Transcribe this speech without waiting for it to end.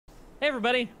Hey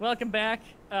everybody, welcome back.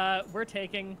 We're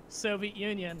taking Soviet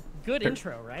Union. Good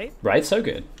intro, right? Right? So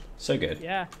good. So good.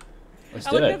 Yeah. Let's I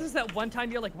do like it. that there's that one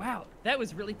time you're like, wow, that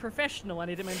was really professional when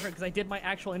I did my intro, because I did my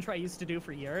actual intro I used to do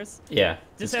for years. Yeah,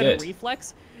 Just it's out of good.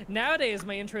 reflex. Nowadays,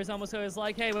 my intro is almost always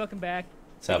like, hey, welcome back.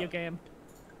 So, Video game.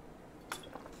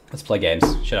 let's play games.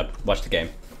 Shut up. Watch the game.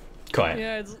 Quiet.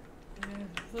 Yeah,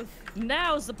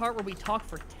 now's the part where we talk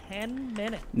for 10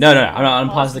 minutes. No. I'm not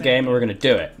gonna pause the it. game and we're gonna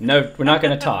do it. No, we're not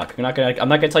gonna talk. I'm not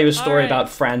gonna tell you a story Alright. about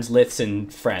Franz Liszt in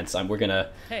France. We're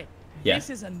gonna. Hey, Yeah. this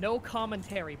is a no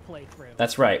commentary playthrough.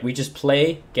 That's right. We just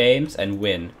play games and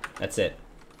win. That's it.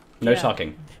 No Yeah.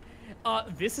 talking.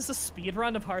 This is a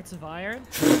speedrun of Hearts of Iron.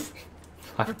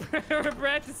 We're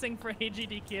practicing for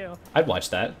AGDQ. I'd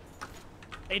watch that.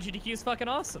 AGDQ is fucking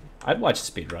awesome. I'd watch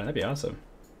a speedrun. That'd be awesome.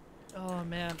 Oh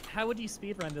man, how would you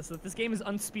speedrun this? This game is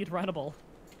unspeedrunnable.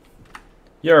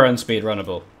 You're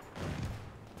unspeedrunnable.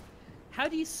 How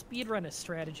do you speedrun a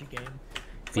strategy game?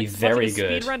 It's Be like very watching a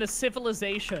good. Speedrun a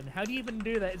Civilization. How do you even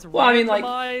do that? It's Well, I mean, like,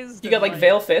 randomized you got like and,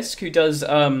 Vale Fisk, who does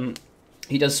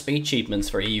he does speed achievements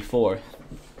for EU4,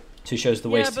 to shows the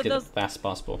ways to but get it those- as fast as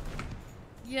possible.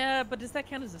 Yeah, but does that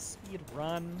count as a speed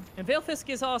run? And Vale Fisk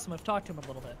is awesome. I've talked to him a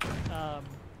little bit.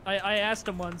 I asked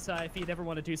him once if he'd ever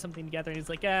want to do something together, and he's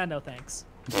like, no thanks.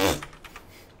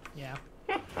 Yeah.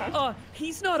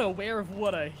 He's not aware of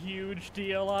what a huge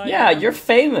deal I Yeah, am. you're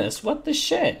famous. What the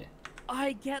shit?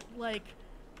 I get like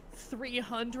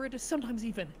 300, sometimes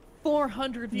even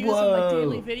 400 views on my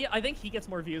daily Whoa. video. I think he gets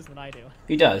more views than I do.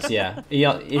 He does, yeah.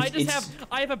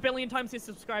 I have a billion times his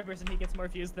subscribers and he gets more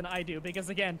views than I do because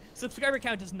again, subscriber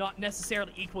count does not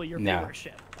necessarily equal your No.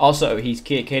 viewership. Also, he's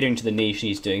catering to the niche and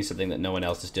he's doing something that no one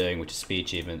else is doing, which is speed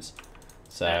achievements.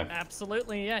 So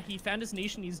Absolutely, yeah. He found his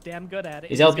niche and he's damn good at it.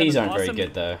 his He's got LPs an aren't very awesome-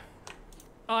 good though.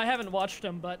 I haven't watched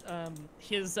him, but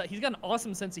he's got an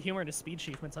awesome sense of humor in his speed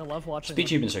achievements. I love watching Speed them.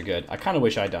 achievements are good. I kind of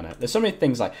wish I'd done it. There's so many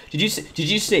things like. Did you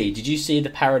see the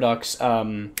paradox?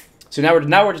 So now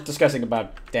we're just discussing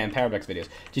about damn paradox videos.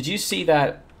 Did you see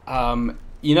that? I am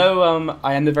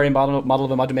the very model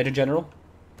of a modern major general.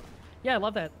 Yeah, I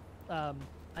love that.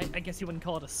 I guess you wouldn't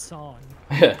call it a song,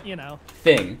 you know.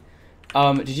 Thing.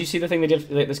 Did you see the thing they did?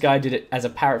 This guy did it as a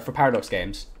parrot for Paradox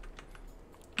games.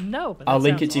 No, but I'll that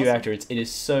link it sounds to you awesome. after. It is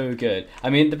so good.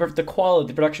 I mean, the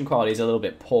production quality is a little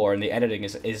bit poor, and the editing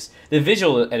is the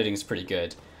visual editing is pretty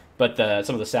good, but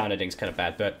some of the sound editing is kind of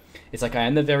bad. But it's like I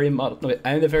am the very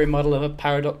model of a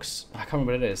paradox. I can't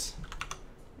remember what it is.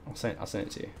 I'll send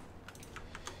it to you.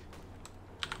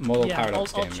 Model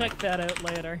paradox I'll game. check that out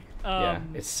later. Yeah,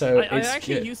 it's so. I it's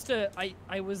actually good. used to.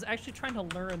 I was actually trying to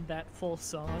learn that full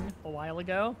song a while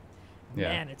ago. Yeah.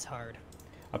 Man, it's hard.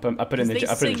 I put it in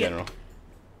the general.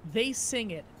 They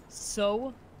sing it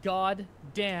so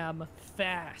goddamn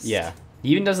fast. Yeah. He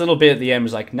even does a little bit at the end.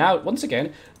 Was like, now once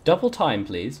again, double time,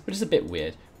 please, which is a bit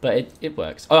weird, but it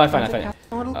works. Oh, I found it.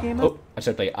 I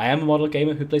said play. I am a model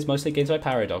gamer who plays mostly games by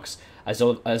Paradox, as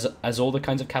all the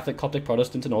kinds of Catholic, Coptic,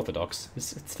 Protestant, and Orthodox.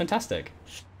 It's fantastic.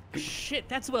 Shit,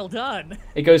 that's well done.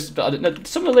 It goes. No,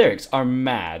 some of the lyrics are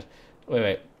mad.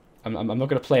 Wait. I'm not going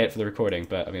to play it for the recording,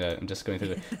 but I mean, I'm just going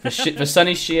through the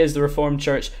sunny Shias, the Reformed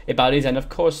Church, Ibadis, and of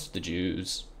course the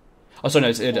Jews. Oh, sorry, no,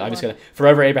 I'm just going to.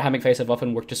 Forever Abrahamic faiths have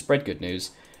often worked to spread good news.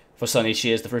 For sunny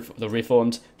Shias, the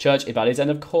Reformed Church, Ibadis,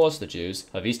 and of course the Jews.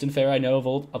 Of Eastern Fair, I know of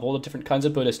all the different kinds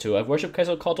of Buddhists too. I've worshipped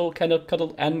Quetzalcoatl,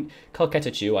 Cuddle, and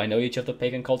Calcutta. I know each of the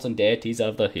pagan cults and deities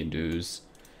of the Hindus.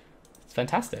 It's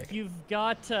fantastic. You've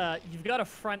got a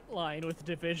front line with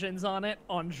divisions on it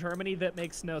on Germany that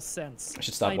makes no sense. I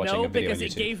should stop watching a video on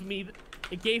because YouTube.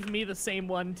 it gave me the same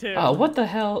one too. Oh, what the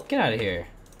hell? Get out of here.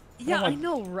 Yeah, I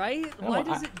know, right? Why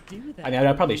does it do that? I mean,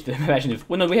 I probably should imagine if.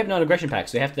 Well, no, we have non-aggression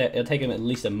packs, so it'll take them at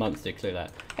least a month to clear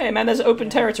that. Hey, man, there's open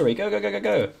territory.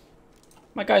 Go.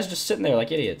 My guys are just sitting there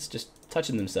like idiots, just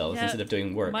touching themselves Yeah, instead of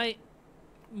doing work.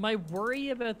 My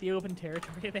worry about the open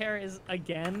territory there is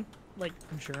again like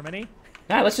Germany.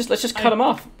 Nah, let's just cut them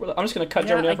off. I'm just gonna cut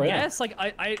Germany off right now. I guess like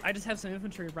I just have some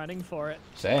infantry running for it.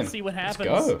 Same. See what happens.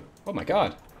 Let's go. Oh my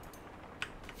god.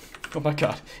 Oh my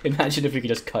god. Imagine if we could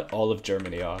just cut all of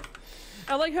Germany off.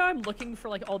 I like how I'm looking for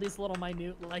like all these little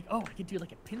minute, like, oh, I could do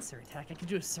like a pincer attack. I could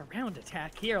do a surround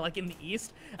attack here, like in the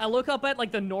east. I look up at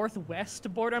like the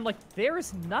northwest border. I'm like,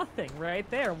 there's nothing right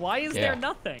there. Why is there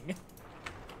nothing?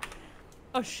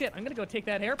 Oh shit, I'm gonna go take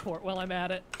that airport while I'm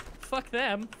at it. Fuck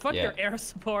them. Fuck their air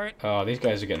support. Oh, these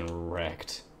guys are getting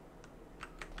wrecked.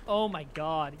 Oh my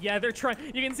god. Yeah, they're trying.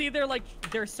 You can see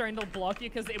they're starting to block you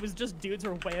because it was just dudes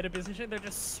who are way out of position. They're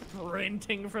just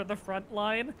sprinting for the front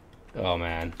line. Oh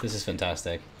man, this is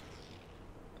fantastic.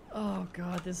 Oh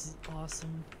god, this is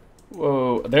awesome.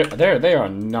 Whoa, they are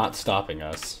not stopping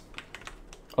us.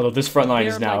 Although this front line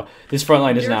is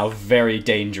now very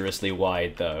dangerously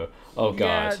wide, though. Oh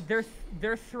god. Yeah,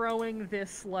 they're throwing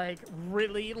this like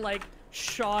really like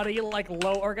shoddy like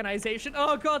low organization.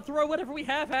 Oh god, throw whatever we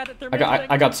have at it. They're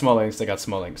I got small links. I got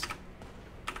small links.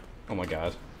 Oh my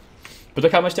god. But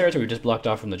look how much territory we just blocked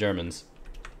off from the Germans.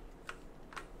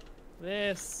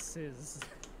 This is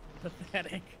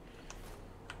pathetic.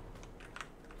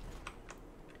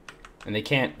 And they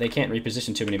can't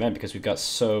reposition too many men because we've got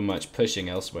so much pushing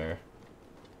elsewhere.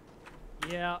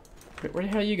 Yeah. Where the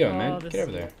hell are you going, man? This Get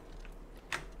over there.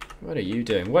 What are you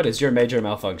doing? What is your major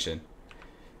malfunction?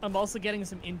 I'm also getting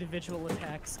some individual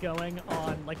attacks going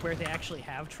on like where they actually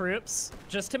have troops,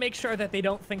 just to make sure that they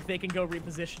don't think they can go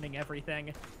repositioning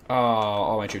everything. Oh,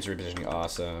 all my troops are repositioning.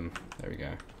 Awesome. There we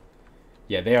go.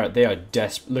 Yeah, they are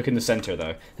desperate. Look in the center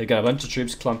though. They've got a bunch of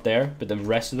troops clumped there, but the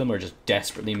rest of them are just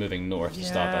desperately moving north to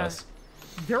stop us.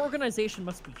 Their organization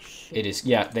must be shit. It is.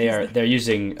 Yeah, they're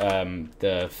using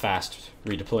the fast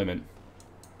redeployment.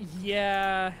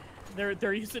 Yeah,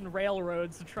 they're using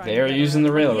railroads to try. They are using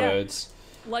the railroads.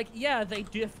 Yeah, they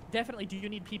definitely do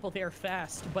need people there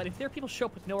fast, but if their people show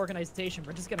up with no organization,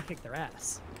 we're just gonna kick their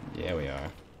ass. Yeah, we are.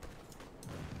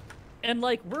 And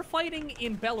like, we're fighting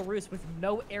in Belarus with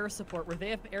no air support, where they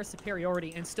have air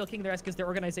superiority, and still kicking their ass because their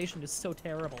organization is so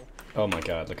terrible. Oh my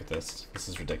god, look at this. This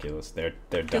is ridiculous. They're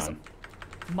done.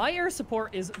 My air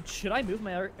support is... Should I move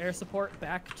my air support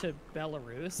back to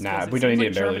Belarus? Nah, we don't need it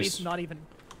in Germany's Belarus. not even...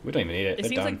 We don't even need it. It They're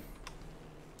seems done.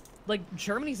 like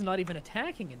Germany's not even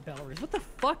attacking in Belarus. What the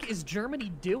fuck is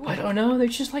Germany doing? I don't know. They're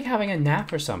just like having a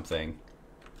nap or something.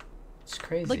 It's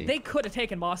crazy. Like, they could have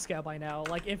taken Moscow by now.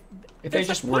 Like, if they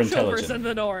just were intelligent. in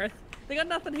the north, they got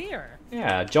nothing here.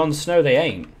 Yeah, Jon Snow, they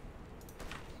ain't.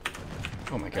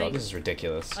 Oh my god, this is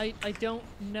ridiculous. I don't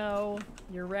know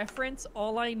your reference.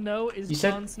 All I know is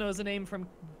Jon Snow's a name from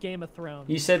Game of Thrones.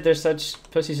 You said there's such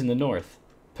pussies in the north.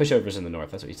 Pushovers in the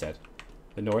north, that's what you said.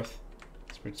 The north?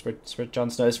 That's where Jon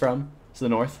Snow is from? It's the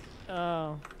north?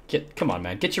 Oh. Come on,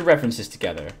 man. Get your references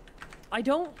together. I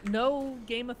don't know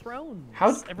Game of Thrones.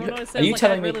 Everyone always says, are you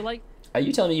telling me? Really are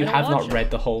you telling me you have not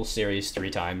read the whole series 3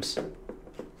 times?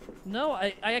 No,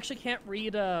 I actually can't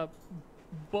read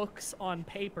books on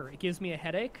paper. It gives me a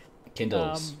headache.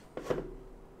 Kindles.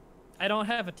 I don't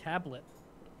have a tablet.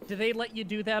 Do they let you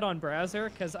do that on browser?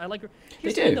 Because I like.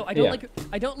 They do. Though,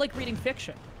 I don't like reading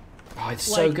fiction. Oh, it's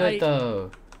so good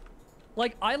though.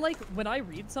 Like, when I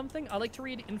read something, I like to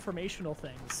read informational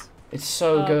things. It's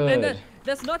so good. And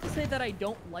that's not to say that I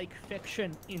don't like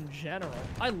fiction in general.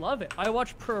 I love it. I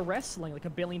watch pro wrestling like a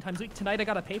billion times a week. Tonight I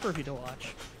got a pay-per-view to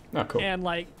watch. Oh, cool. And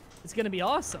like, it's gonna be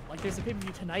awesome. Like, there's a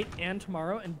pay-per-view tonight and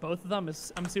tomorrow, and both of them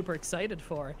I'm super excited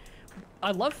for.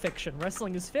 I love fiction.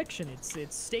 Wrestling is fiction.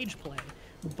 It's stage play.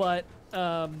 But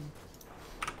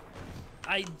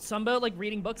some about like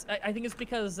reading books. I think it's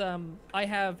because I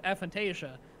have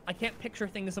aphantasia. I can't picture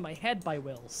things in my head by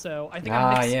will, so I think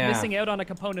I'm missing out on a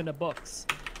component of books.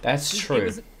 That's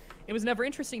true. It was never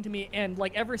interesting to me, and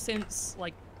like ever since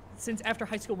after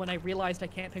high school when I realized I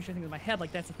can't picture things in my head,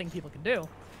 like that's a thing people can do.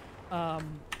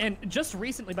 And just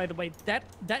recently, by the way,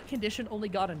 that condition only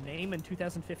got a name in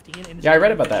 2015. And I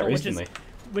read about that recently.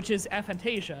 Which is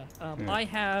aphantasia. I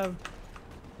have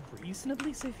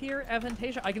reasonably severe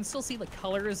aphantasia. I can still see the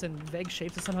colors and vague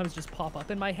shapes that sometimes just pop up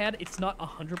in my head. It's not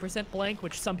 100% blank,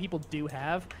 which some people do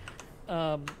have.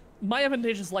 My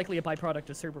aphantasia is likely a byproduct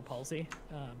of cerebral palsy,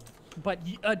 but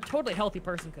a totally healthy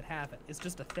person could have it. It's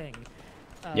just a thing.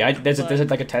 Yeah, there's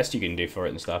like a test you can do for it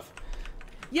and stuff.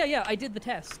 Yeah, I did the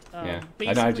test. Yeah,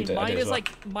 basically, I did as well.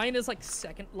 mine is like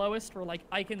second lowest, where like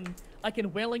I can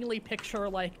willingly picture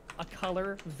like a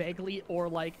color vaguely or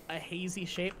like a hazy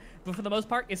shape, but for the most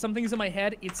part, if something's in my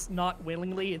head, it's not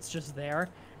willingly, it's just there,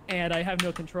 and I have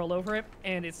no control over it,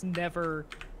 and it's never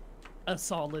a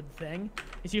solid thing.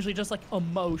 It's usually just like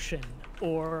emotion,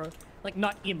 or like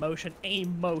not emotion, a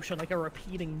motion, like a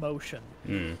repeating motion.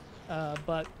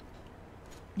 But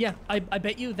yeah, I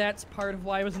bet you that's part of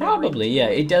why I was probably, yeah.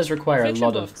 It does require a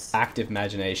lot of active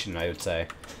imagination, I would say.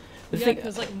 Yeah,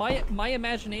 because like my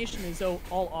imagination is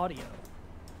all audio.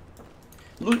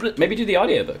 Maybe do the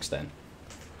audiobooks then.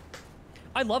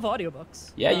 I love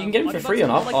audiobooks. Yeah, you can get them for free on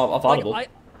off Audible.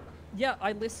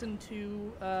 I listen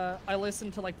to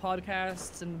like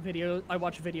podcasts and videos. I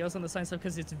watch videos on the science stuff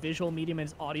because it's visual medium and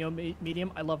it's audio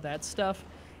medium. I love that stuff,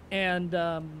 and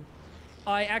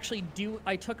I actually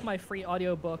I took my free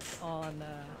audiobook on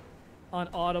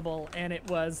Audible, and it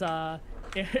was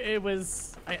it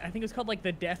was I think it was called like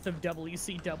The Death of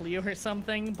WCW or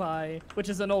something, which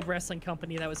is an old wrestling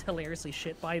company that was hilariously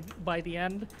shit by the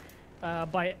end.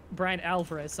 by Brian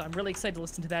Alvarez. So I'm really excited to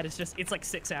listen to that. It's like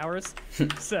 6 hours.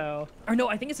 So, or no,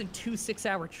 I think it's in 2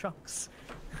 6-hour chunks.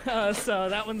 So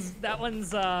that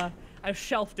one's I've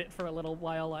shelved it for a little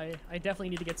while. I definitely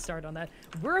need to get started on that.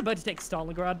 We're about to take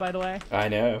Stalingrad, by the way. I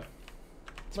know.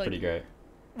 It's Like, pretty great.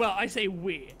 Well, I say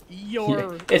we.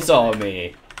 You're. It's all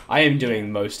me. I am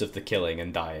doing most of the killing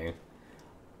and dying.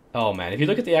 Oh man, if you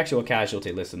look at the actual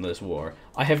casualty list in this war,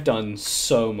 I have done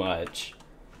so much.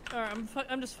 Alright,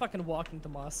 I'm just fucking walking to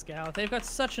Moscow. They've got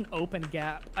such an open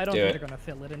gap. I don't Do think it. they're gonna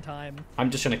fill it in time. I'm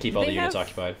just trying to keep all They the units have-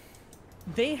 occupied.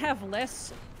 They have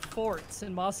less forts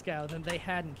in Moscow than they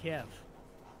had in Kiev.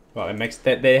 Well, it makes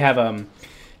they have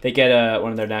they get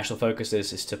one of their national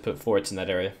focuses is to put forts in that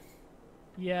area.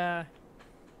 Yeah.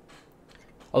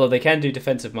 Although they can do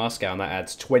defensive Moscow, and that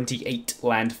adds 28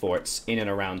 land forts in and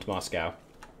around Moscow.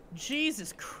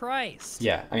 Jesus Christ.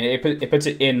 Yeah, I mean it puts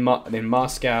it in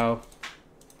Moscow.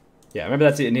 Yeah, remember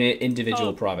that's in an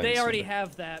individual province. They already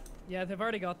have that. Yeah, they've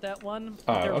already got that one.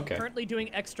 Oh, They're okay. currently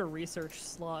doing extra research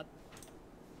slot.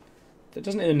 It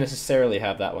doesn't even necessarily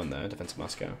have that one though, defensive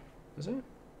Moscow. Does it?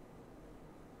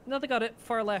 No, they got it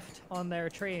far left on their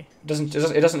tree. It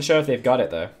doesn't show if they've got it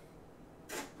though.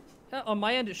 On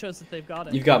my end, it shows that they've got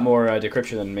it. You've got more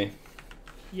decryption than me.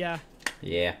 Yeah.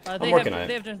 Yeah, I'm They working have, on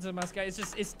They it. have defensive Moscow.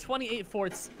 It's 28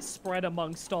 forts spread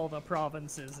amongst all the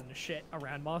provinces and shit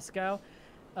around Moscow.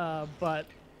 But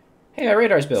Hey, our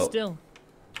radar's built. still.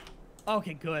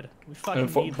 Okay, good. We fucking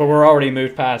need But we're already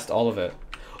moved past all of it.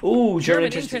 Ooh, German German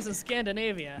interest. interest in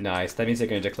Scandinavia. Nice. That means they're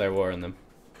going to declare war on them.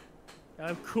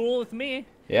 Cool with me.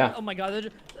 Yeah. Oh my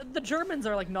god, the Germans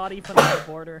are like not even on the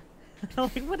border.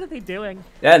 Like, what are they doing?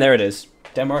 Yeah, there it is.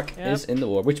 Denmark Yep. is in the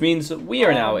war, which means that we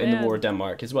are Oh, now in the man. war with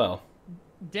Denmark as well.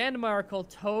 Denmark will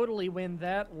totally win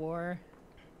that war.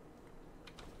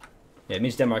 Yeah, it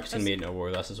means Denmark's going to be in a war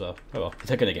with us as well. Oh well,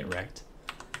 they're going to get wrecked.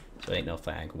 So it ain't no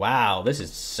fang. Wow, this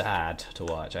is sad to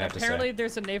watch, I have Apparently, to say.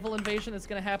 there's a naval invasion that's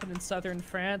going to happen in southern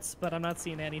France, but I'm not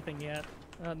seeing anything yet.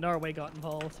 Norway got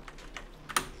involved.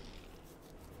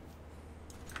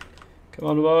 Come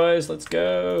on, boys, let's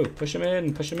go. Push them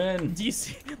in, push them in. Do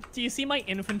you see my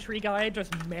infantry guy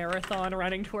just marathon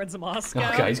running towards Moscow?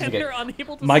 Oh, God, he's gonna and get- they're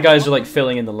unable to My guys are stop like him?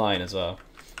 filling in the line as well.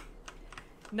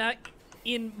 Now,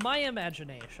 in my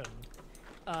imagination,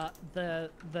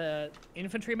 the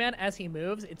infantryman as he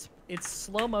moves, it's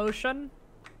slow motion,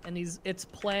 and it's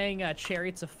playing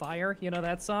Chariots of Fire. You know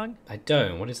that song? I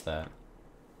don't. What is that?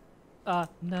 Na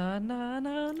na na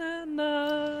na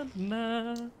na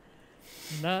na.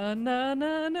 Na na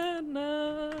na na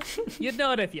na. You'd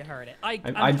know it if you heard it.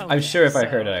 I'm sure if I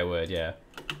heard it, I would. Yeah.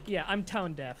 Yeah, I'm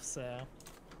tone deaf, so.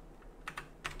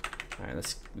 All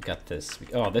right, we got this.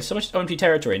 Oh, there's so much empty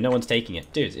territory. No one's taking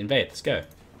it, dudes. Invade. Let's go.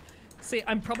 See,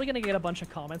 I'm probably gonna get a bunch of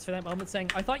comments for that moment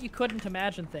saying, "I thought you couldn't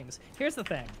imagine things." Here's the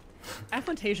thing.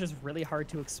 Aphantasia is really hard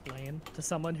to explain to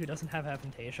someone who doesn't have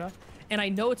aphantasia, and I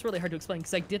know it's really hard to explain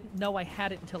because I didn't know I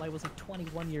had it until I was like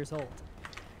 21 years old.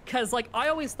 Because, like, I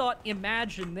always thought,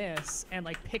 imagine this, and,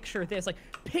 like, picture this. Like,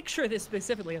 picture this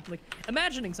specifically. Like,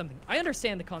 imagining something. I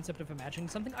understand the concept of imagining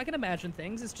something. I can imagine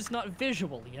things. It's just not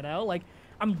visual, you know? Like,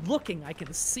 I'm looking. I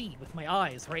can see with my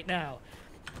eyes right now.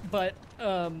 But,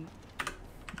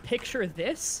 picture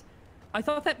this? I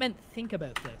thought that meant think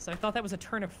about this. I thought that was a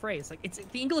turn of phrase. Like,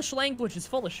 the English language is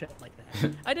full of shit like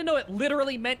that. I didn't know it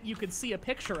literally meant you could see a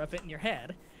picture of it in your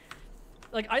head.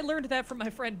 Like, I learned that from my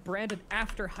friend Brandon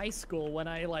after high school when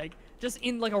I, like, just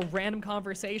in, like, a random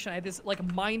conversation, I had this, like,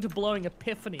 mind-blowing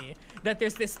epiphany that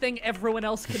there's this thing everyone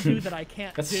else can do that I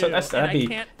can't do.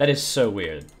 That is so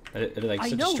weird. Like, I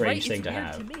such know, a strange right? thing to It's weird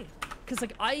have. to me. Because,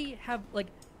 like, I have, like,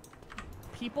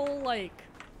 people, like,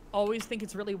 always think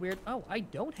it's really weird. Oh, I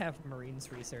don't have Marines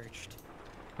researched.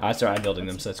 I started building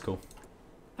them, so that's cool.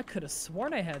 I could have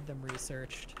sworn I had them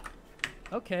researched.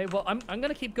 Okay, well, I'm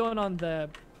gonna keep going on the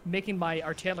making my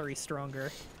artillery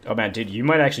stronger. Oh man, dude, you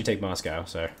might actually take Moscow,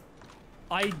 so.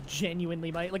 I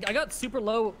genuinely might. Like, I got super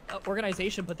low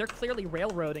organization, but they're clearly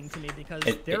railroading to me because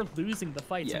they're losing the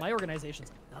fight. Yeah. So my organization's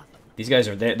like nothing. These guys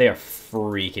are they are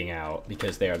freaking out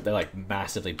because they're like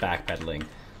massively backpedaling.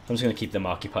 I'm just gonna keep them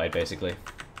occupied basically.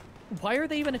 Why are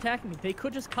they even attacking me? They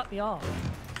could just cut me off.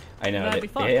 I know That'd be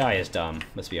the fun. AI is dumb.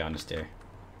 Let's be honest here.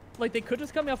 Like, they could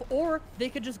just cut me off, or they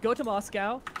could just go to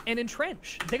Moscow and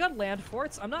entrench. They got land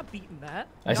forts. I'm not beating that.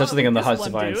 I saw something on the This Hearts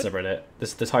of one Iron dude. subreddit.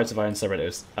 This Hearts of Iron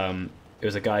subreddit it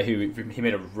was a guy who he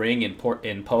made a ring in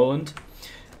Poland,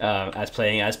 as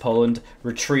playing as Poland,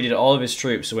 retreated all of his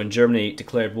troops. So when Germany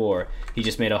declared war, he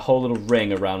just made a whole little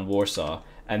ring around Warsaw,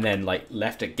 and then like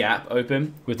left a gap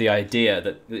open with the idea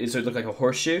that so it looked like a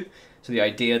horseshoe. So the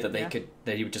idea that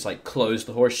he would just like close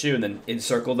the horseshoe and then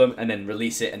encircle them and then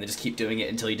release it and then just keep doing it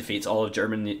until he defeats all of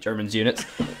German's units.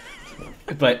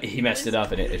 But he messed it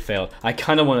up and it failed. I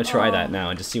kind of want to try that now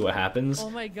and just see what happens. Oh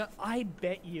my god, I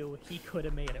bet you he could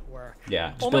have made it work.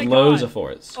 Yeah, just build loads of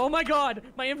forts. Oh my god,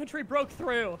 my infantry broke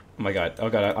through. Oh my god,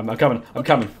 I'm coming, I'm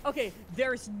coming. Okay,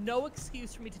 there's no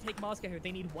excuse for me to take Moscow here.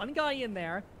 They need one guy in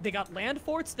there. They got land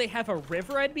forts. They have a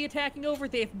river I'd be attacking over.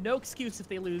 They have no excuse if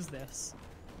they lose this.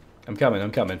 I'm coming,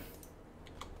 I'm coming.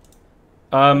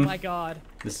 Oh my god.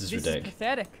 This is ridiculous. ridiculous. This is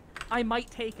pathetic. I might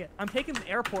take it. I'm taking the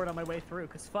airport on my way through,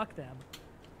 because fuck them.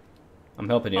 I'm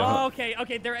helping you. Oh,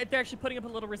 okay, they're actually putting up a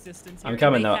little resistance here. I'm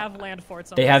coming, though. They have land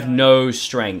forts on They have no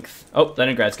strength. Oh,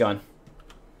 Leningrad's gone.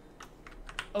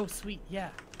 Oh, sweet, yeah.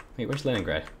 Wait, where's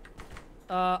Leningrad?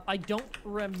 I don't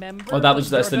remember. Oh,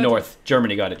 that's the north.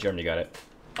 Germany got it.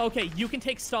 Okay, you can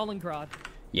take Stalingrad.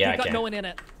 Yeah, They've I got can. no one in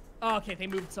it. Oh, okay, they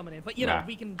moved someone in, but you know,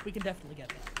 we can definitely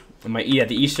get that. Yeah,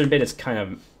 the eastern bit is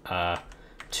kind of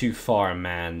too far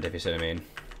manned, if you see what I mean.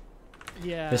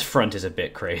 Yeah. This front is a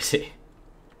bit crazy.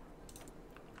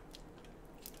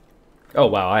 Oh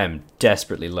wow, I am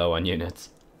desperately low on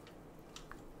units.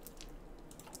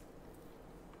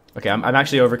 Okay, I'm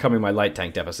actually overcoming my light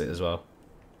tank deficit as well.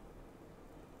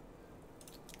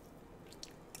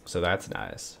 So that's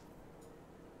nice.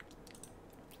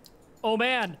 Oh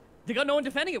man, they got no one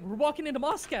defending it. We're walking into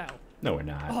Moscow. No, we're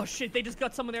not. Oh shit, they just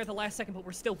got someone there at the last second, but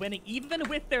we're still winning, even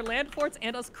with their land forts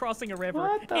and us crossing a river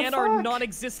What the and fuck? our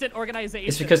non-existent organization.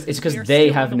 It's because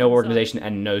they have no organization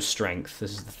and no strength.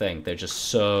 This is the thing. They're just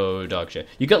so dogshit.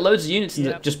 You got loads of units in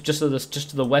just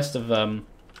to the west of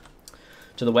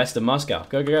Moscow.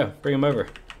 Go. Bring them over.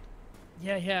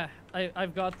 Yeah.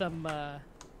 I've got them.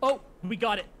 Oh, we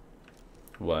got it.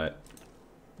 What?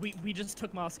 We just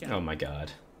took Moscow. Oh my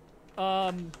god.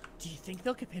 Do you think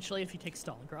they'll capitulate if you take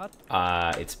Stalingrad?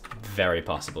 It's very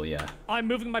possible, yeah. I'm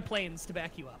moving my planes to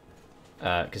back you up.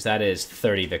 Because that is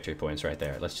 30 victory points right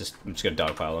there. I'm just gonna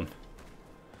dogpile them.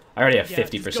 I already have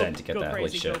 50% to get that. Holy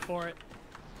shit. Go for it.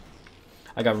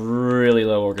 I got really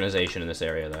low organization in this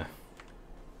area, though.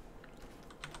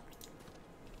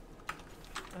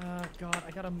 God,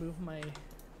 I gotta move my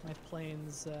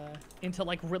planes into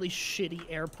like really shitty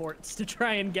airports to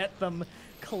try and get them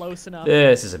close enough.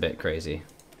 This is a bit crazy.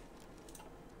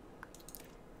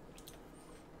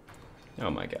 Oh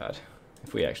my god.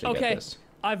 If we actually get this.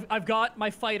 I've got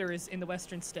my fighters in the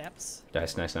western steppes.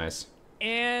 Nice.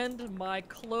 And my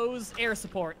close air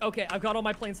support. Okay, I've got all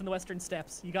my planes in the western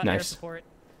steppes. You got air support.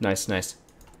 Nice.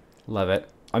 Love it.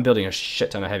 I'm building a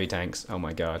shit ton of heavy tanks. Oh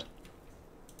my god.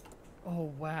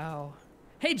 Oh wow.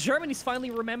 Hey, Germany's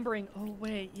finally remembering. Oh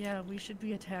wait, yeah, we should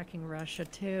be attacking Russia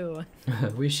too.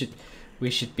 we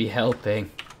should be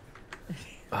helping.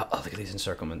 Oh, look at these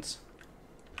encirclements.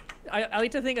 I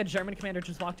like to think a German commander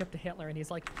just walked up to Hitler and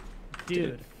he's like,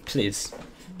 dude. Please.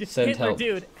 Send Hitler, help.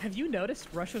 dude, have you noticed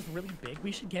Russia's really big?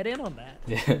 We should get in on that.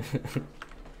 Yeah.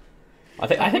 I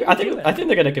think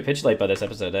they're gonna capitulate by this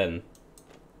episode end.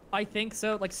 I think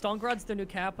so. Like Stalingrad's their new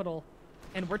capital,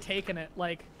 and we're taking it.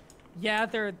 Like, yeah,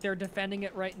 they're defending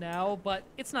it right now, but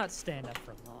it's not staying up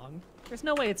for long. There's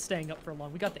no way it's staying up for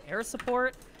long. We got the air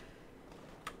support.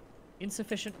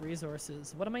 Insufficient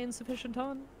resources. What am I insufficient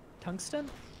on? Tungsten?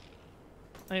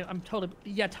 I'm totally...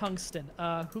 Yeah, tungsten.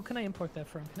 Who can I import that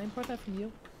from? Can I import that from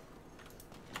you?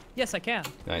 Yes, I can.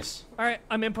 Nice. Alright,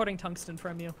 I'm importing tungsten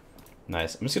from you.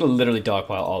 Nice. I'm just gonna literally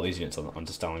dogpile all these units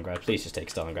onto Stalingrad. Please just take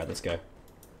Stalingrad. Let's go.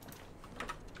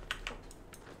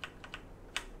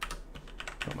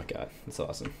 Oh my god, that's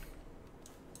awesome.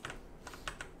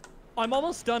 I'm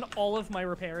almost done all of my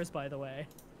repairs, by the way.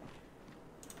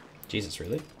 Jesus,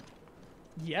 really?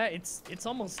 Yeah, it's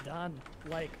almost done.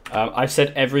 Like, I've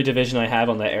sent every division I have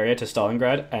on that area to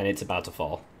Stalingrad, and it's about to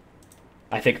fall.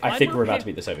 I think we're about to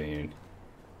beat the Soviet Union.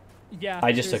 Yeah.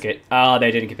 I just took it. Oh,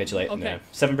 they didn't capitulate. Okay. No.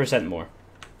 7% more.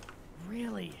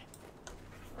 Really?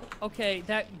 Okay,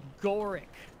 that Gorik.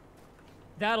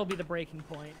 That'll be the breaking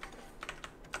point.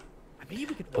 I bet you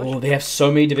we could. Oh, they have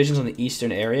so many divisions on the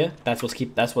eastern area. That's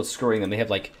what's screwing them. They have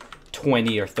like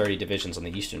 20 or 30 divisions on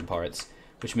the eastern parts,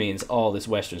 which means all this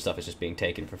western stuff is just being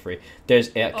taken for free.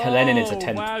 There's Kalinin is a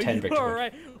 10 victory.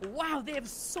 Right. Wow, they have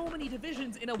so many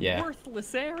divisions in a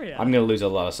worthless area. I'm gonna lose a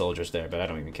lot of soldiers there, but I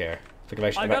don't even care.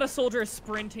 I got a soldier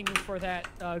sprinting for that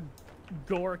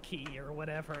Gorky or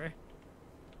whatever.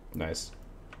 Nice.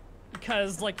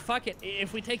 Because, like, fuck it.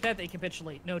 If we take that, they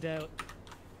capitulate, no doubt.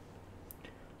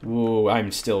 Ooh, I'm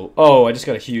still... Oh, I just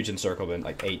got a huge encirclement,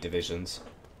 like 8 divisions.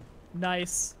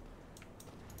 Nice.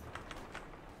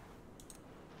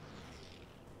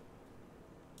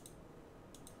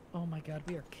 Oh my god,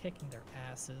 we are kicking their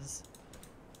asses.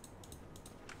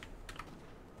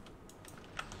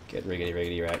 Get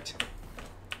riggedy wrecked.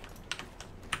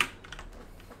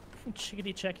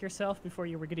 Chickadee check yourself before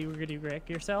you riggedy wreck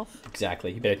yourself.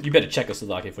 Exactly. You better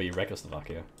Czechoslovakia before you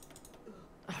Czechoslovakia.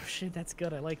 Oh shit, that's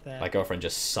good. I like that. My girlfriend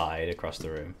just sighed across the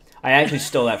room. I actually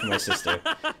stole that from my sister.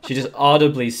 She just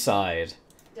audibly sighed.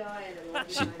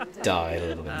 She died a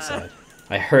little bit inside.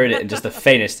 I heard it in just the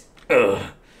faintest. Ugh. I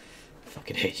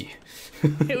fucking hate you.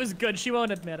 It was good. She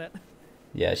won't admit it.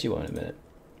 Yeah, she won't admit it.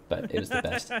 But it was the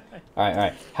best.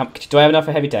 Alright. Do I have enough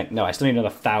for heavy tank? No, I still need another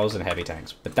 1,000 heavy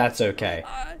tanks. But that's okay.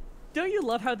 Don't you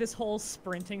love how this whole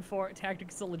sprinting for tactic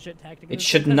is a legit tactic? It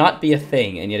should not be a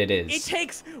thing, and yet it is. It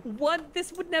takes one...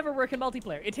 This would never work in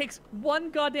multiplayer. It takes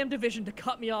one goddamn division to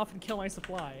cut me off and kill my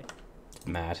supply.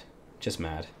 Mad. Just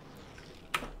mad.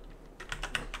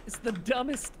 It's the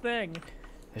dumbest thing.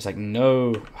 There's like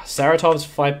no... Saratov's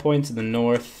 5 points in the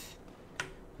north.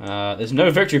 There's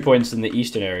no victory points in the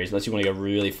eastern areas unless you want to go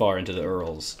really far into the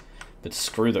Urals. But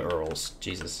screw the Urals.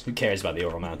 Jesus, who cares about the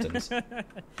Ural Mountains?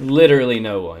 Literally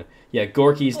no one. Yeah,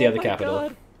 Gorky's the other capital.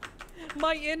 God.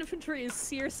 My infantry is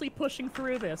seriously pushing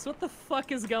through this. What the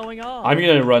fuck is going on? I'm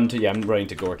gonna run to... Yeah, I'm running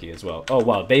to Gorky as well. Oh,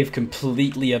 wow, they've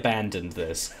completely abandoned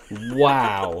this.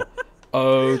 Wow.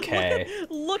 Okay.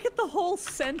 Look at the whole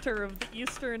center of the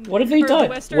eastern... What have they done?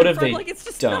 What have they like, it's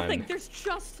just done? Nothing. There's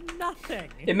just nothing.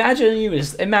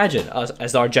 Imagine us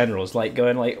as our generals, like,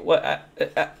 going, like, what?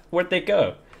 Where'd they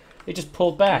go? They just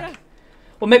pulled back. Yeah.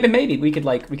 Well, maybe we could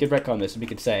retcon this and we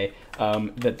could say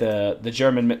that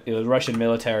the Russian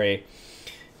military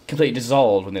completely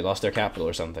dissolved when they lost their capital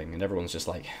or something, and everyone's just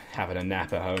like having a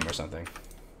nap at home or something.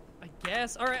 I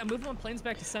guess. All right, I'm moving my planes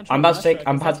back to central. I'm about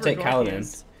to take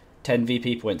Kalinin. 10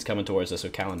 VP points coming towards us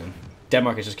with Kalinin.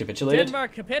 Denmark has just capitulated.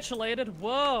 Denmark capitulated.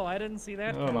 Whoa, I didn't see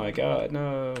that. Oh my god,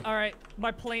 no. All right,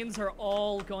 my planes are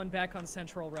all going back on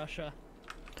central Russia.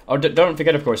 Oh, don't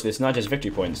forget, of course, it's not just victory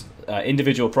points.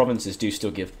 Individual provinces do still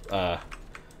give the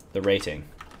rating,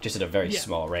 just at a very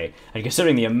small rate. And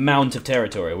considering the amount of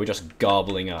territory we're just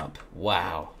gobbling up,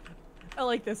 wow. I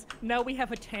like this. Now we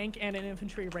have a tank and an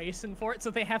infantry racing for it,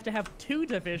 so they have to have 2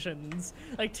 divisions.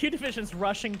 Like, 2 divisions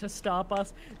rushing to stop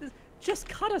us. Just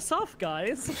cut us off,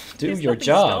 guys. Do There's your nothing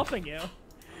job. Stopping you.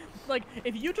 Like,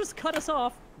 if you just cut us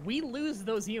off, we lose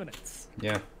those units.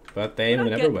 Yeah, but they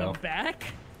never will. Them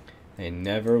back. They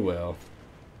never will.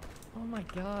 Oh my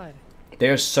god. They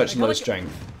are such low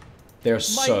strength. They're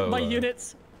so my low.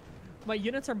 My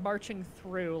units are marching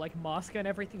through like Moscow and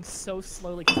everything so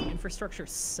slowly because the infrastructure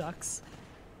sucks.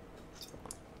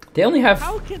 They only have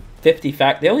 50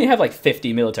 They only have like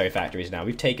 50 military factories now.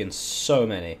 We've taken so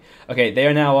many. Okay, they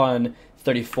are now on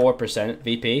 34%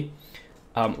 VP.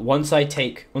 Once we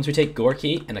take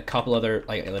Gorky and a couple other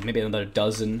like maybe another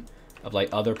dozen of like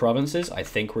other provinces, I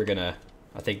think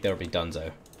they'll be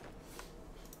donezo.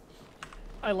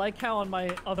 I like how on my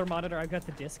other monitor I've got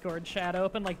the Discord chat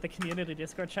open, like the community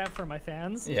Discord chat for my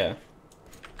fans. Yeah.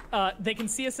 They can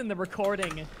see us in the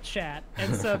recording chat,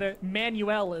 and so the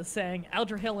Manuel is saying,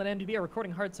 Aldrahill and NDB are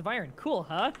recording Hearts of Iron. Cool,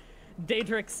 huh?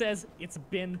 Daedric says, it's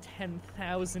been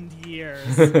 10,000 years.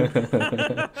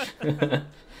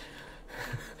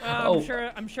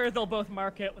 I'm sure they'll both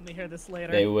mark it when they hear this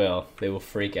later. They will. They will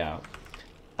freak out.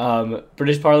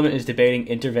 British Parliament is debating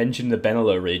intervention in the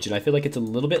Benelux region. I feel like it's a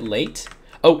little bit late.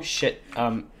 Oh, shit.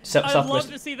 I'd love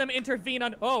to see them intervene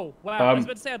on... Oh, wow. I was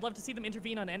about to say I'd love to see them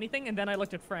intervene on anything, and then I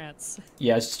looked at France.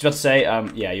 Yeah, I was just about to say,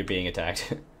 yeah, you're being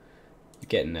attacked.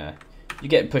 you're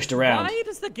getting pushed around. Why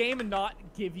does the game not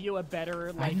give you a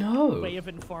better, like, way of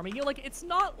informing you? Like, it's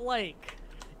not like...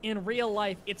 In real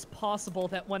life, it's possible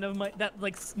that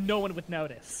no one would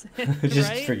notice.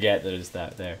 Just right? forget that it's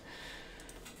that there.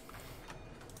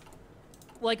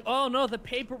 Like, oh no, the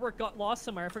paperwork got lost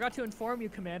somewhere. I forgot to inform you,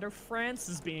 Commander. France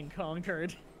is being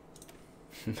conquered.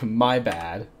 My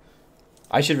bad.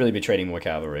 I should really be training more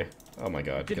cavalry. Oh my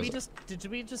god. Did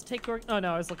we just take Gorky? Oh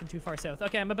no, I was looking too far south.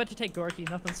 Okay, I'm about to take Gorky.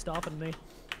 Nothing's stopping me.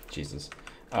 Jesus.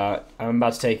 I'm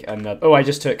about to take another... Oh, I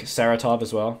just took Saratov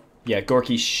as well. Yeah,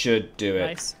 Gorky should do it.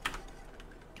 Nice.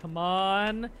 Come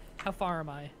on. How far am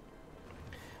I?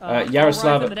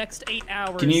 Yaroslav. In the next 8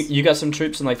 hours. Can you got some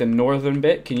troops in like the northern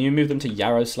bit? Can you move them to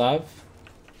Yaroslav?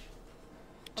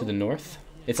 To the north?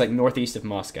 It's like northeast of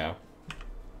Moscow.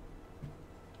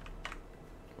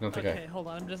 Okay, hold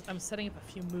on. I'm setting up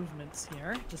a few movements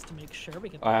here just to make sure we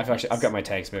can. I've got my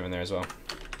tanks moving there as well.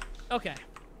 Okay.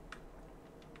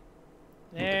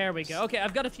 There we go. Okay,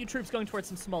 I've got a few troops going towards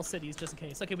some small cities just in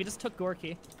case. Okay, we just took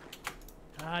Gorky.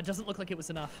 It doesn't look like it was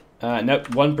enough. Nope,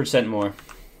 1% more.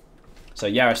 So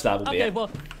Yaroslav will be it.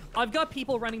 Okay, I've got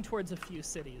people running towards a few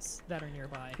cities that are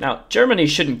nearby. Now, Germany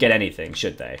shouldn't get anything,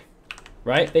 should they?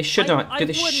 Right? They should not. They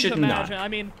wouldn't should imagine. not. I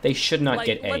mean, they should not like,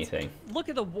 get let's anything. Look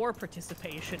at the war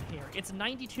participation here. It's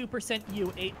 92% you,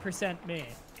 8% me.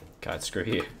 God, screw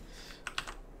you.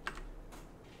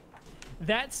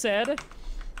 That said,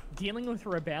 dealing with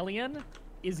rebellion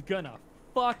is gonna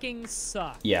fucking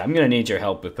suck. Yeah, I'm gonna need your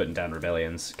help with putting down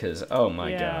rebellions, because, oh my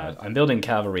Yeah. god. I'm building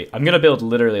cavalry. I'm gonna build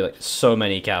literally, like, so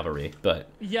many cavalry, but...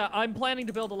 Yeah, I'm planning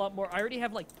to build a lot more. I already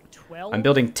have, like, 12. I'm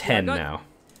building 10 Yeah, now.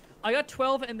 I got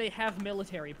 12, and they have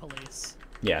military police.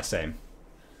 Yeah, same.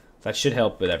 That should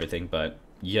help with everything, but,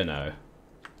 you know.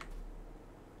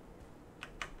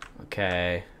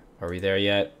 Okay. Are we there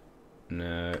yet?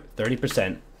 No.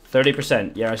 30%.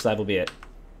 30%. Yaroslav will be it.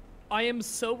 I am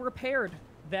so repaired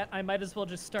that I might as well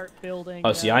just start building...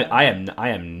 Oh, see, I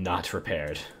am not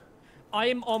repaired. I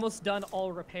am almost done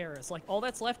all repairs. Like, all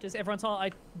that's left is every once in a while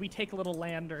we take a little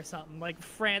land or something. Like,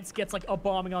 France gets, like, a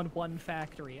bombing on one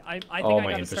factory. I think I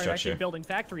gotta start actually building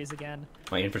factories again.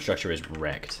 My infrastructure is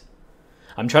wrecked.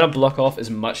 I'm trying to block off as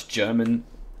much German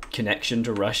connection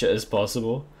to Russia as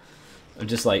possible. I'm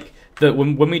just like...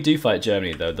 when we do fight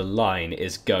Germany, though, the line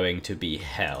is going to be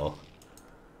hell.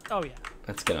 Oh, yeah.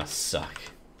 That's gonna suck.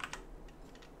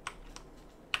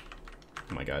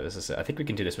 Oh my god, this is... I think we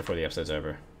can do this before the episode's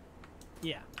over.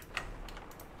 Yeah.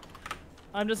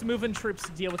 I'm just moving troops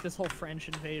to deal with this whole French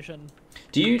invasion.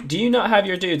 Do you not have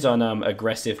your dudes on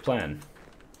aggressive plan?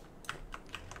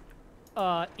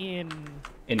 In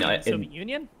Soviet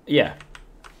Union? Yeah.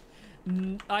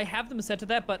 I have them set to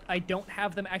that, but I don't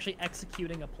have them actually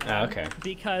executing a plan. Okay.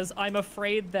 Because I'm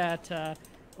afraid that...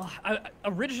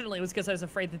 originally it was because I was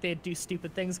afraid that they'd do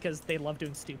stupid things because they love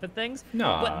doing stupid things.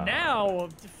 No. But now,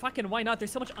 fucking why not?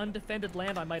 There's so much undefended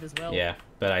land, I might as well. Yeah,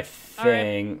 but I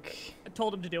think... Right. I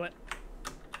told him to do it.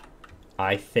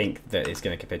 I think that it's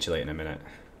going to capitulate in a minute.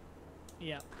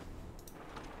 Yeah.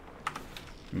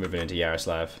 Moving into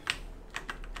Yaroslav.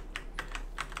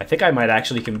 I think I might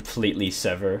actually completely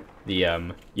sever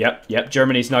the, Yep,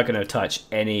 Germany's not going to touch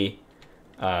any,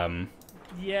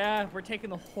 Yeah, we're taking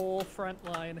the whole front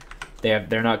line.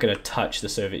 They're not going to touch the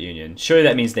Soviet Union. Surely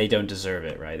that means they don't deserve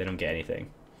it, right? They don't get anything.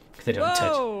 They don't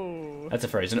touch. That's a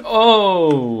frozen.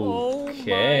 Oh,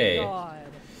 okay. Oh my god.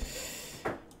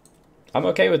 I'm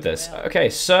okay with this. Yeah. Okay,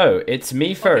 so it's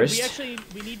me first. Okay,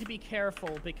 we need to be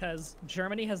careful because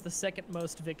Germany has the second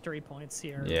most victory points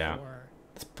here. Yeah,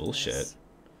 that's bullshit. This.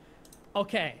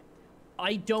 Okay.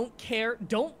 I don't care.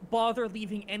 Don't bother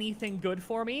leaving anything good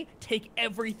for me. Take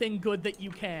everything good that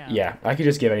you can. Yeah, I could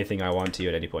just give anything I want to you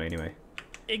at any point anyway.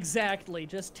 Exactly.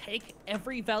 Just take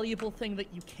every valuable thing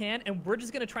that you can, and we're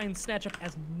just going to try and snatch up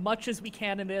as much as we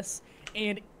can in this.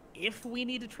 And if we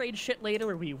need to trade shit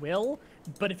later, we will.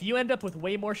 But if you end up with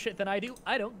way more shit than I do,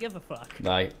 I don't give a fuck.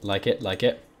 Like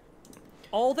it.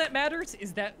 All that matters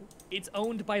is that it's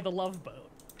owned by the Love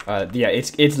Boat. Yeah,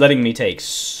 it's letting me take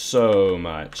so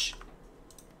much.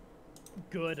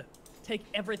 Good. Take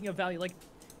everything of value. Like,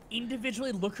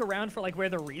 individually look around for, like, where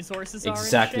the resources are.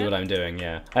 Exactly what I'm doing,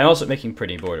 yeah. I'm also making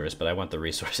pretty borders, but I want the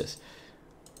resources.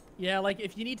 Yeah, like,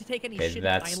 if you need to take any shitty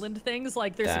island things,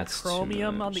 like, there's some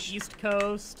chromium on the east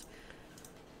coast.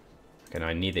 Okay, no,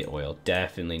 I need the oil.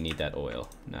 Definitely need that oil.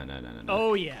 No.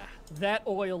 Oh, yeah. That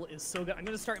oil is so good. I'm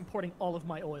going to start importing all of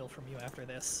my oil from you after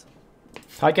this.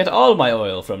 I get all my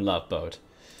oil from Love Boat.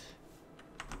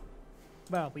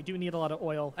 Well, we do need a lot of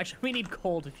oil. Actually, we need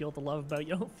coal to fuel the Love Boat.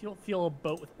 You don't fuel a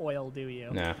boat with oil, do you?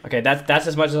 No. Okay, that's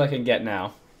as much as I can get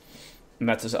now. And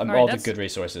that's just, all the good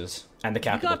resources. And the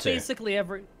capital, too. Basically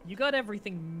you got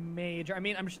everything major. I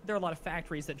mean, there are a lot of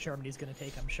factories that Germany's going to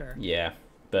take, I'm sure. Yeah.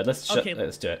 But let's do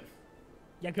it.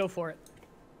 Yeah, go for it.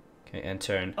 Okay, and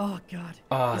turn. Oh, God.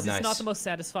 Oh, Is this not the most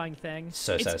satisfying thing?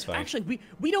 So satisfying. Actually,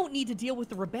 we don't need to deal with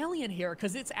the rebellion here,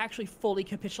 because it's actually fully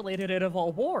capitulated out of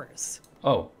all wars.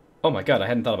 Oh my god, I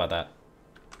hadn't thought about that.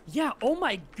 Yeah, oh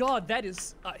my god, that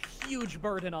is a huge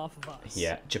burden off of us.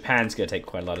 Yeah, Japan's gonna take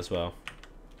quite a lot as well.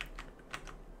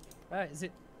 Is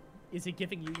it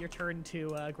giving you your turn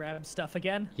to grab stuff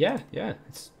again? Yeah,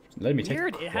 it's letting me take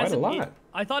quite a lot.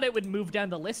 I thought it would move down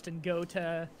the list and go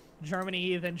to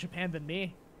Germany, then Japan, then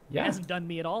me. Yeah. It hasn't done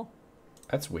me at all.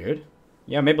 That's weird.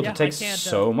 Yeah, I'm able to take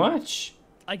so much.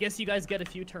 I guess you guys get a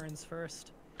few turns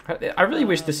first. I really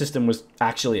wish the system was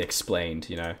actually explained,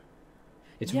 you know?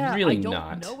 It's really not.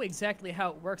 I don't know exactly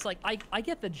how it works. Like, I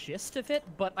get the gist of it,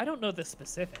 but I don't know the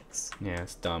specifics. Yeah,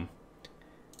 it's dumb.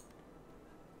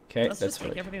 Okay, let's just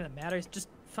take everything that matters. Just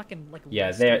fucking, like...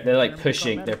 Yeah, they're like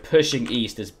pushing... They're pushing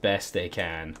east as best they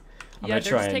can. They're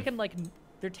taking, like...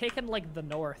 They're taking, like, the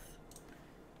north.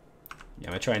 Yeah,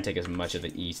 I'm gonna try and take as much of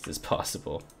the east as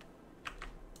possible.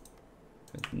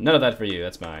 None of that for you.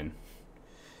 That's mine.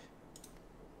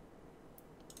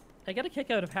 I get a kick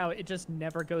out of how it just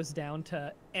never goes down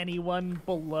to anyone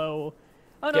below.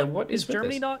 Oh no, Yeah, what is with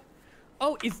Germany this? not?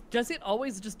 Oh, does it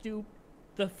always just do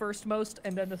the first most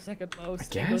and then the second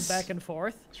most? I And goes guess. back and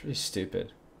forth. It's really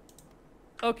stupid.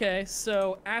 Okay,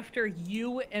 so after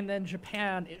you and then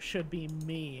Japan, it should be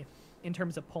me in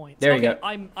terms of points. There you Okay,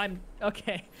 go. I'm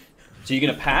okay. So you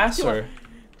gonna pass or?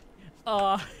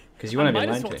 Because you want to be might in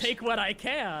as line well place. take what I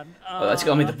can. Oh, that's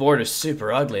gonna make the border's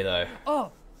super ugly though.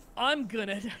 Oh, I'm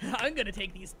gonna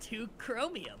take these 2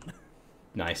 chromium.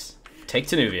 Nice. Take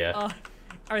Tanuvia.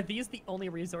 Are these the only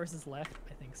resources left?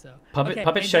 I think so. Puppet Okay,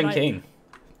 Puppet and then Shen King.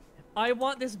 I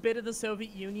want this bit of the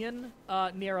Soviet Union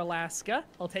near Alaska.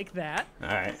 I'll take that. All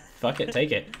right. Fuck it.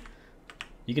 Take it.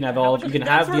 You can have How all. much- You can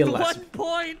that's have the worth Alaska. 1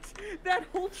 point. That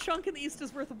whole chunk in the east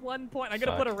is worth 1 point. I'm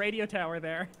gonna Fuck. put a radio tower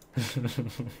there.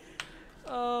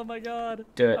 Oh my god.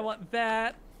 Do it. I want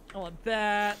that. I want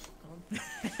that. I want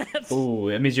that. Ooh,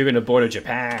 that means you're gonna border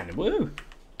Japan. Woo.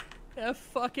 Yeah,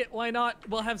 fuck it. Why not?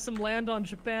 We'll have some land on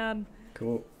Japan.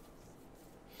 Cool.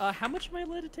 How much am I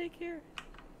allowed to take here?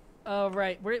 Oh,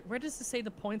 right. Where does it say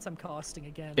the points I'm costing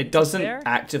again? It Is doesn't there?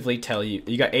 actively tell you.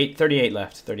 You got 38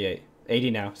 left. 38.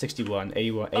 80 now. 61.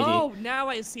 81. 80. Oh, now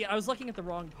I see. I was looking at the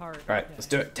wrong part. All right. Okay. Let's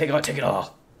do it. Take it all. Take it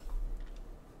all.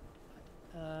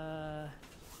 Uh,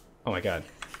 Oh my god.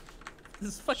 this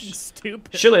is fucking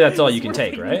stupid. Surely that's all you It's can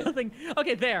take, worth right? nothing.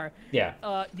 Okay, there. Yeah.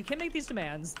 You can make these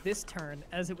demands this turn,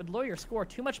 as it would lower your score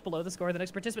too much below the score of the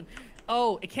next participant.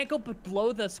 Oh, it can't go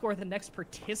below the score of the next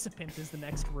participant is the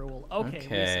next rule.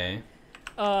 Okay.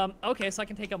 Okay. Okay, so I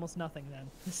can take almost nothing then.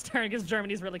 This turn, because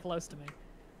Germany's really close to me.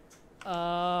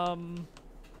 I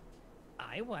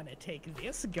want to take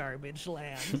this garbage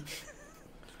land.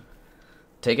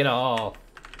 Take it all.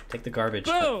 Take the garbage.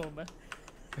 Boom!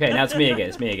 Okay, now it's me again.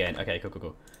 It's me again. Okay, cool, cool,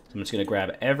 cool. So I'm just gonna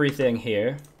grab everything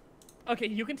here. Okay,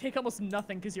 you can take almost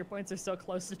nothing because your points are so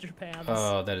close to Japan's.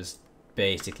 Oh, that is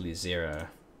basically 0.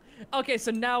 Okay,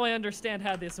 so now I understand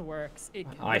how this works. The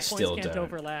points still can't don't.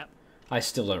 overlap. I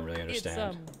still don't really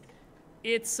understand.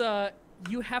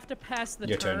 You have to pass the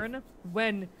Your turn. turn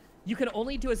when you can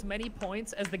only do as many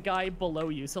points as the guy below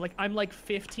you. So like I'm like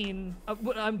 15.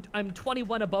 I'm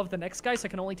 21 above the next guy, so I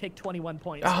can only take 21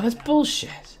 points. Oh, right that's now.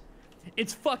 bullshit.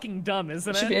 It's fucking dumb,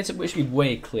 isn't It it? should be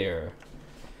way clearer.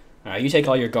 Alright, you take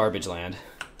all your garbage land.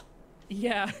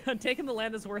 Yeah, I'm taking the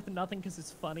land that's worth nothing because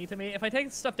it's funny to me. If I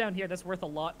take stuff down here, that's worth a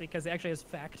lot because it actually has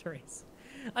factories.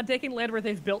 I'm taking land where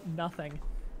they've built nothing.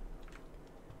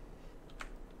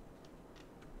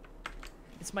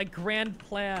 It's my grand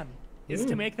plan, is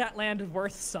to make that land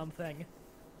worth something.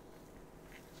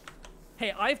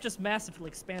 Hey, I've just massively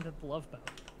expanded the Love Boat.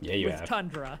 Yeah, you with have.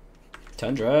 Tundra.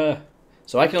 Tundra.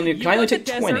 So I can only You've can I only got the take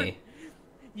desert. 20.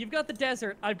 You've got the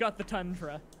desert, I've got the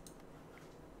Tundra.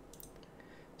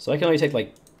 So I can only take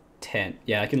like 10.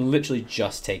 Yeah, I can literally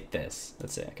just take this.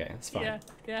 That's it. Okay, that's fine.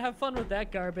 Yeah, have fun with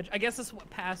that garbage. I guess that's what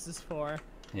pass is for.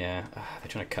 Yeah. They're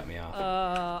trying to cut me off.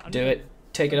 I'm Do gonna- it.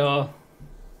 Take it all.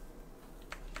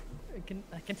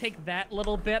 I can take that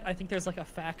little bit. I think there's like a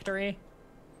factory.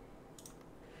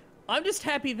 I'm just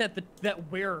happy that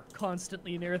that we're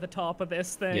constantly near the top of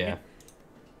this thing. Yeah.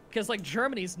 Because like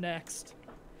Germany's next.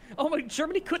 Oh my!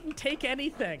 Germany couldn't take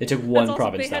anything. They took That's one also-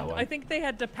 province they that had, one. I think they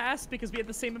had to pass because we had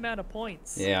the same amount of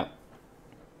points. Yeah.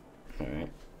 Alright.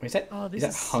 Is that, Oh, is this that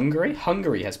is- Hungary?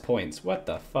 Hungary has points. What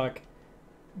the fuck?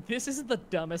 This is the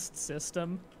dumbest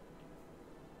system.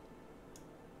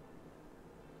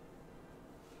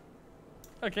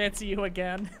 Okay, it's you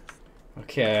again.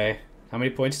 Okay. How many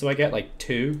points do I get? Like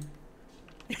 2?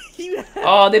 You have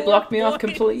Oh, they 4 blocked me off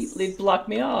points. completely. Blocked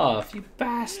me off. You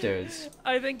bastards.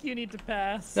 I think you need to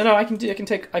pass. No, I can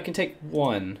take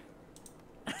 1.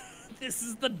 This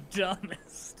is the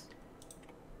dumbest.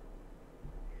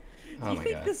 Oh Do you my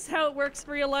think god. this is how it works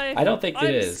in real life? I don't think it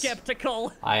I'm is.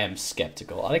 skeptical. I am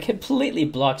skeptical. They completely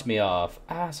blocked me off.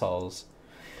 Assholes.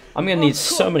 I'm gonna Oh, need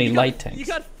so cool. many You light got, tanks. You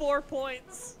got 4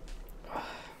 points.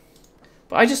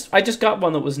 But I just got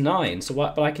one that was 9, so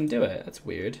what? But I can do it. That's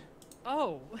weird.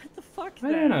 Oh, what the fuck?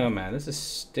 I then? don't know, man. This is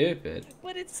stupid.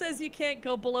 But it says you can't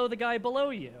go below the guy below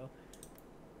you.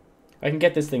 I can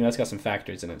get this thing that's got some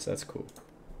factors in it, so that's cool.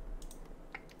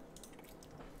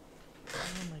 Oh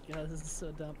my god, this is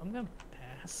so dumb. I'm gonna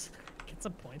pass. Get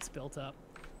some points built up.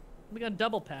 I'm gonna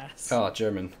double pass. Oh,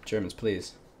 Germans,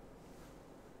 please.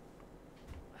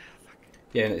 Fuck.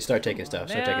 Yeah, start taking stuff.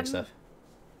 Start taking man. stuff.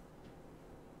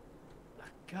 Oh,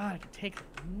 god, I can take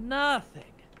nothing.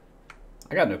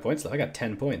 I got no points though. I got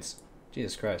 10 points.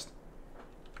 Jesus Christ.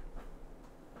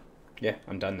 Yeah,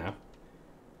 I'm done now.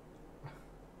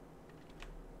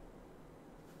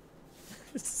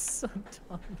 This is so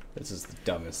dumb. This is the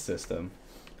dumbest system.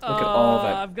 Look at all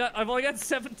that. I've only got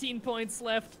 17 points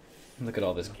left. Look at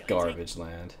all this Gotta garbage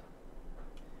land.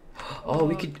 Oh,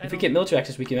 we could. If we get military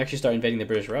access, we can actually start invading the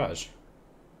British Raj.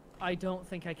 I don't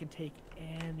think I can take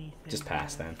anything. Just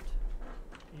pass then.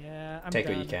 Yeah, I'm Take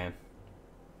done. what you can.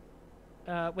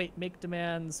 Wait, make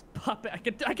demands. Puppet.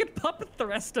 I could puppet the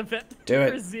rest of it. Do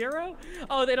for it. 0.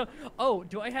 Oh, they don't. Oh,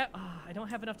 do I have? I don't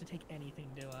have enough to take anything,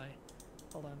 do I?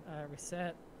 Hold on.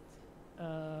 Reset.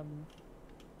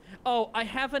 Oh, I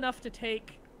have enough to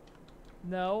take.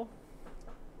 No.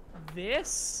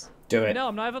 This. Do it. No,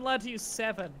 I'm not even allowed to use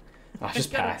 7. I'll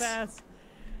just I gotta pass.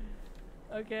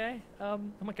 Okay. Oh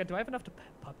my god, do I have enough to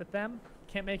puppet them?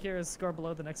 Can't make your score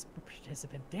below the next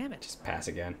participant. Damn it. Just pass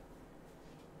again.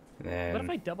 And then. What if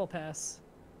I double pass?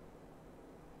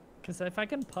 Because if I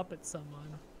can puppet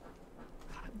someone.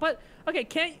 But okay,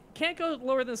 can't go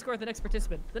lower than the score of the next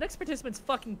participant. The next participant's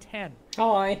fucking 10.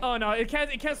 Hi. Oh no, it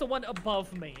counts the one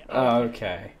above me.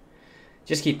 Okay.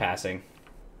 Just keep passing.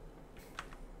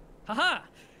 Haha!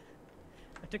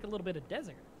 I took a little bit of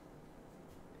desert.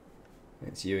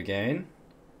 It's you again.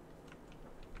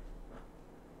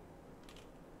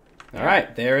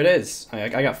 Alright, there it is. I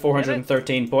got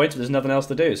 413 points, but there's nothing else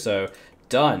to do, so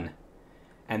done.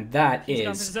 And that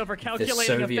is over the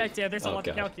calculating Soviet... effect. Yeah, there's a lot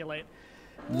to God. calculate.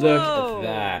 Look Whoa. at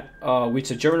that. Oh,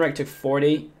 so German Reich took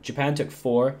 40, Japan took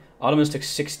 4, Ottomans took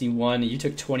 61, you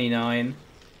took 29.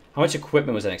 How much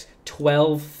equipment was annexed?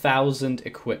 12,000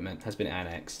 equipment has been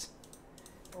annexed.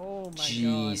 Oh my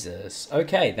Jesus. God.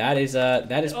 Okay, that is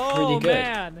pretty good. Oh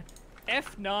man,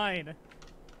 F9.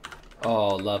 Oh,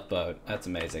 love boat. That's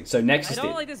amazing. So next is I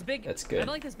don't like this big. That's good. I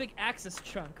don't like this big Axis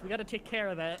chunk. We got to take care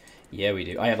of that. Yeah, we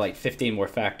do. I have like 15 more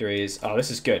factories. Oh,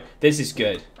 this is good. This is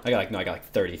good. I got like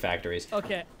 30 factories.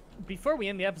 Okay, before we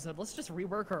end the episode, let's just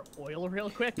rework our oil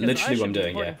real quick. Literally what I'm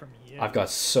doing. Yeah. I've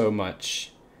got so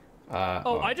much.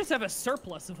 I just have a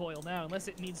surplus of oil now, unless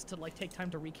it needs to like take time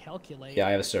to recalculate. Yeah,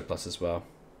 I have a surplus as well.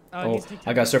 Oh,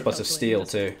 I got a surplus of steel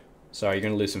too. Sorry, you're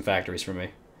gonna lose some factories for me.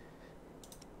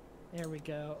 There we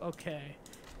go. Okay.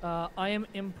 I am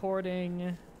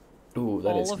importing Ooh,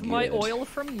 that is all of good. my oil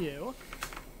from you.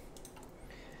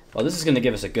 Well, this is gonna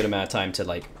give us a good amount of time to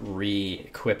like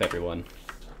re-equip everyone.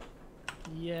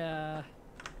 Yeah.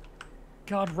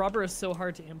 God, rubber is so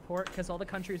hard to import because all the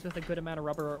countries with a good amount of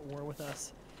rubber are at war with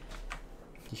us.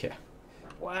 Yeah.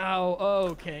 Wow.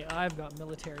 Okay, I've got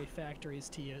military factories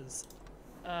to use.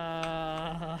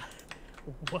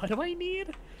 What do I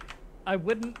need? I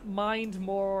wouldn't mind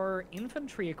more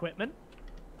infantry equipment.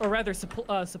 Or rather,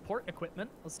 support equipment.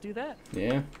 Let's do that.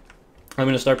 Yeah. I'm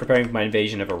gonna start preparing for my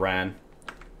invasion of Iran.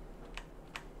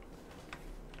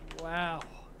 Wow.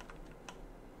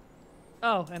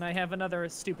 Oh, and I have another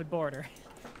stupid border.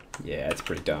 Yeah, it's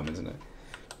pretty dumb, isn't it?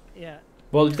 Yeah.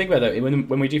 Well, think about that.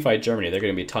 When we do fight Germany, there are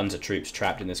gonna be tons of troops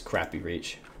trapped in this crappy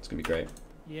reach. It's gonna be great.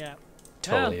 Yeah.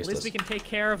 Totally well, at useless. least we can take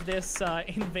care of this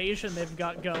invasion they've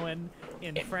got going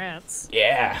in France.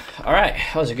 Yeah. All right.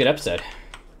 That was a good episode.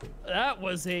 That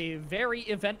was a very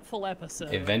eventful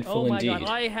episode. Eventful oh my indeed. God,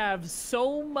 I have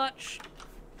so much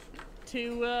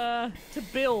to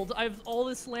build. I have all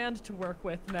this land to work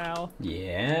with now.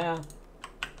 Yeah.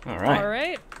 All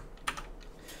right.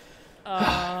 All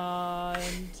right.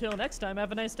 Until next time,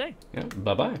 have a nice day. Yeah.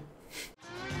 Bye-bye.